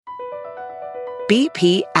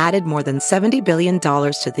BP added more than $70 billion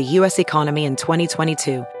to the U.S. economy in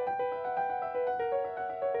 2022.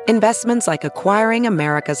 Investments like acquiring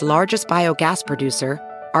America's largest biogas producer,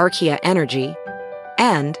 Archaea Energy,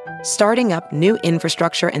 and starting up new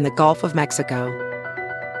infrastructure in the Gulf of Mexico.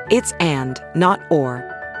 It's and, not or.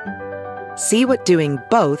 See what doing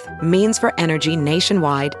both means for energy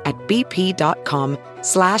nationwide at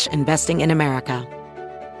bp.com/investing in America.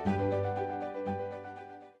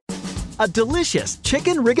 A delicious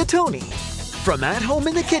chicken rigatoni. From at home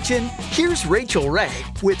in the kitchen, here's Rachael Ray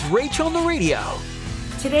with Rachael on the Radio.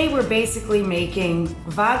 Today we're basically making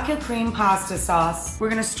vodka cream pasta sauce.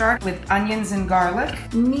 We're gonna start with onions and garlic,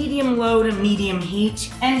 medium low to medium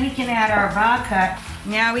heat, and we can add our vodka.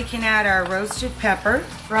 Now we can add our roasted pepper,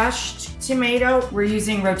 crushed tomato. We're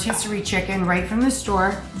using rotisserie chicken right from the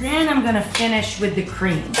store. Then I'm gonna finish with the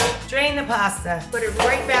cream. Drain the pasta, put it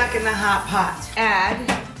right back in the hot pot.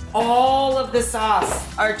 Add all of the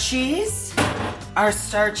sauce, our cheese, our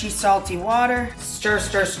starchy, salty water. Stir,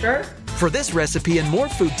 stir, stir. For this recipe and more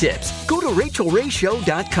food tips, go to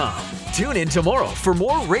RachelRayShow.com. Tune in tomorrow for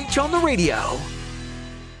more Rach on the Radio.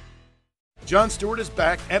 Jon Stewart is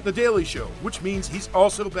back at The Daily Show, which means he's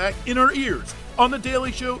also back in our ears on The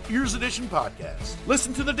Daily Show Ears Edition podcast.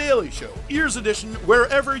 Listen to The Daily Show Ears Edition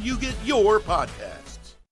wherever you get your podcasts.